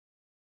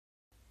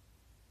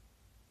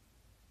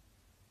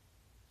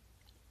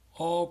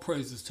All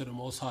praises to the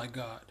Most High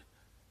God.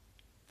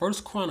 1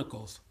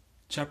 Chronicles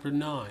chapter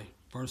 9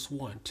 verse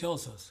 1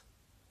 tells us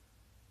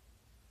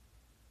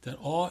that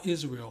all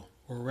Israel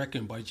were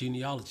reckoned by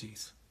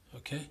genealogies.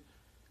 Okay?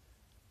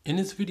 In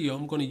this video,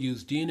 I'm going to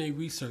use DNA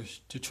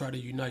research to try to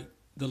unite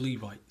the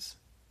Levites.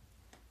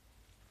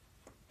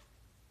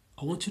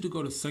 I want you to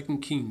go to 2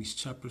 Kings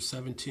chapter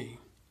 17,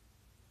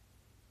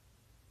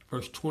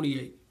 verse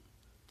 28.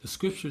 The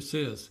scripture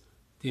says,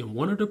 "Then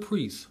one of the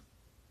priests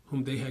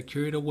whom they had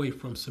carried away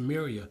from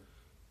Samaria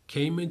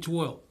came and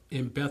dwelt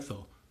in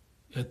Bethel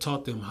and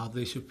taught them how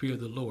they should fear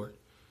the Lord."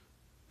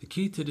 The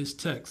key to this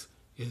text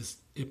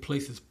is it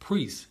places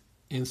priests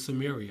in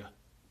Samaria.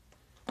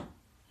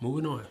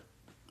 Moving on.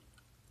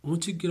 I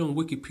want you to get on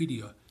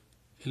Wikipedia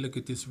and look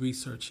at this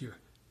research here.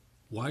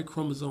 Y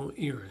chromosome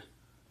Aaron,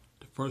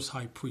 the first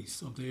high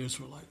priest of the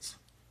Israelites,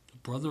 the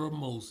brother of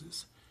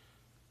Moses.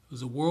 It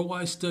was a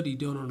worldwide study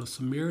done on a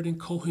Samaritan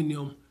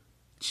Kohanim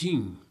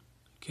gene.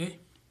 Okay?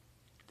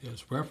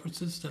 There's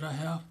references that I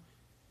have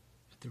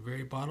at the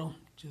very bottom.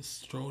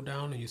 Just scroll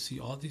down and you see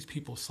all these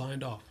people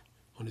signed off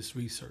on this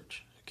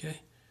research. Okay?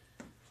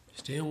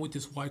 Staying with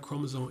this Y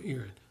chromosome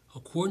Aaron.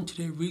 According to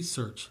their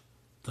research,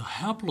 the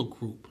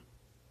haplogroup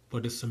for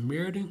the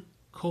Samaritan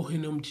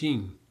Kohanim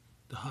gene,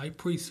 the high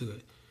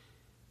priesthood,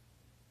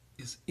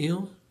 is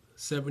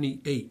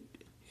M78.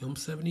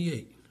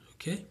 M78.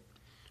 Okay?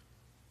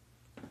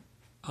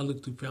 I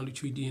looked through Family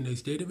Tree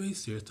DNA's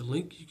database. There's the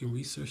link. You can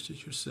research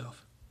it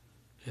yourself.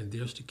 And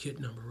there's the kit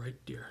number right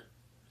there.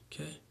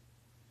 Okay?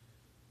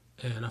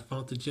 And I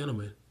found the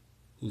gentleman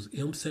who's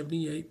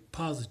M78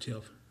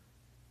 positive,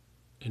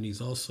 and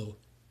he's also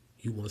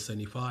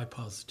U175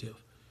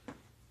 positive.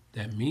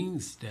 That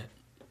means that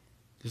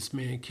this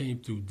man came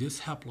through this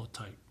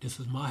haplotype.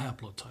 This is my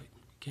haplotype.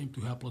 He came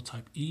through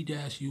haplotype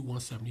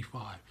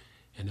E-U175.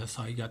 And that's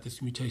how he got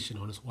this mutation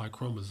on his Y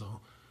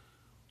chromosome.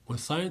 When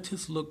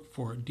scientists look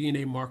for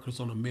DNA markers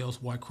on a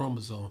male's Y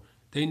chromosome,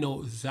 they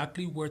know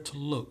exactly where to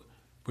look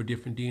for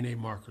different DNA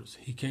markers.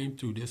 He came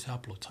through this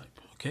haplotype.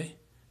 Okay?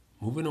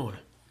 Moving on.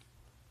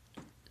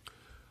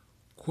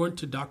 According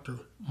to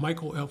Dr.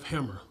 Michael F.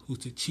 Hammer, who's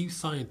the chief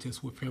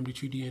scientist with Family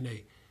Tree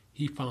DNA,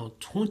 he found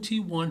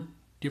 21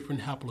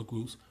 different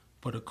haplogroups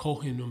for the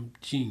Kohanim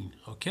gene.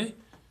 Okay? You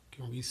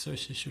can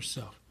research this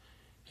yourself.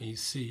 And you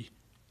see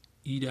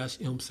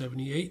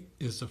E-M78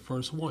 is the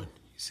first one.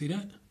 You see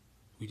that?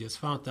 We just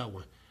found that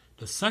one.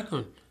 The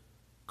second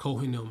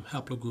Kohanim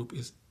haplogroup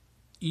is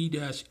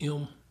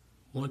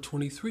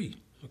E-M123.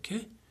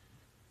 Okay?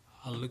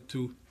 I'll look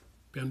through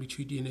Family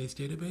Tree DNA's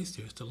database.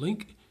 There's the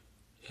link.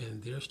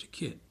 And there's the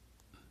kit.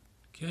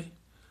 Okay?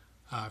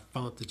 I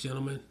found the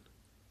gentleman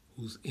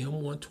who's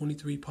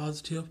M123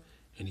 positive,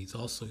 and he's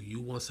also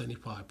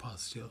U175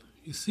 positive.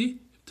 You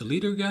see? If the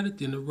leader got it,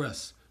 then the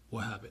rest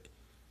will have it.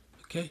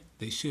 Okay?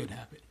 They should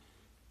have it.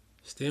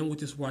 Staying with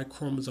this Y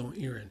chromosome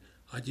Aaron,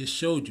 I just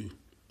showed you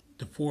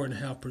the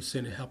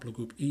 4.5% in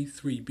haplogroup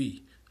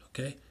E3B.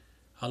 Okay?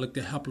 I looked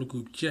at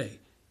haplogroup J.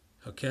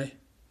 Okay?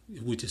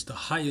 Which is the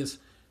highest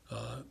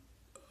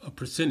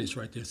percentage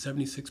right there,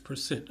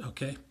 76%.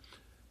 Okay?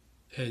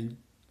 And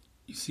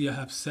you see I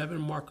have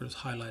 7 markers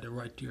highlighted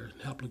right there in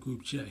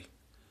haplogroup J.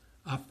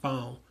 I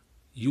found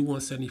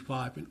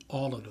U175 in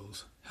all of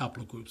those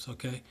haplogroups,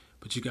 okay?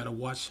 But you got to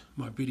watch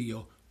my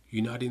video,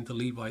 Uniting the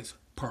Levites,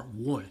 part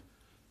 1,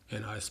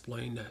 and I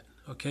explain that,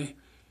 okay?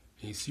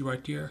 And you see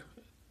right there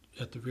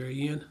at the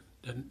very end,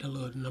 that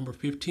little number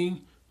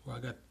 15, where I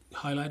got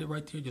highlighted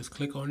right there, just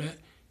click on that,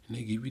 and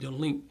they give you the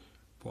link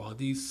for all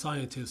these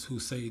scientists who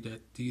say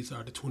that these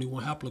are the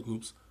 21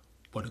 haplogroups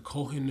for the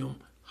Kohanim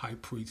high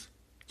priest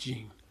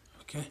gene.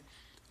 Okay?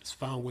 It's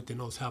found within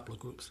those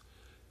haplogroups.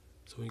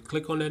 So when you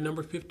click on that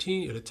number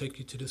 15, it'll take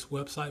you to this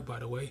website. By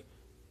the way,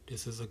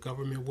 this is a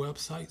government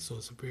website, so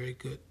it's a very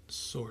good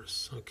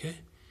source.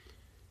 Okay?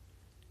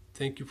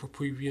 Thank you for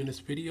previewing this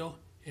video,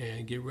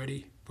 and get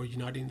ready for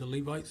Uniting the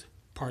Levites,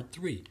 part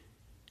 3.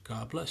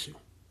 God bless you.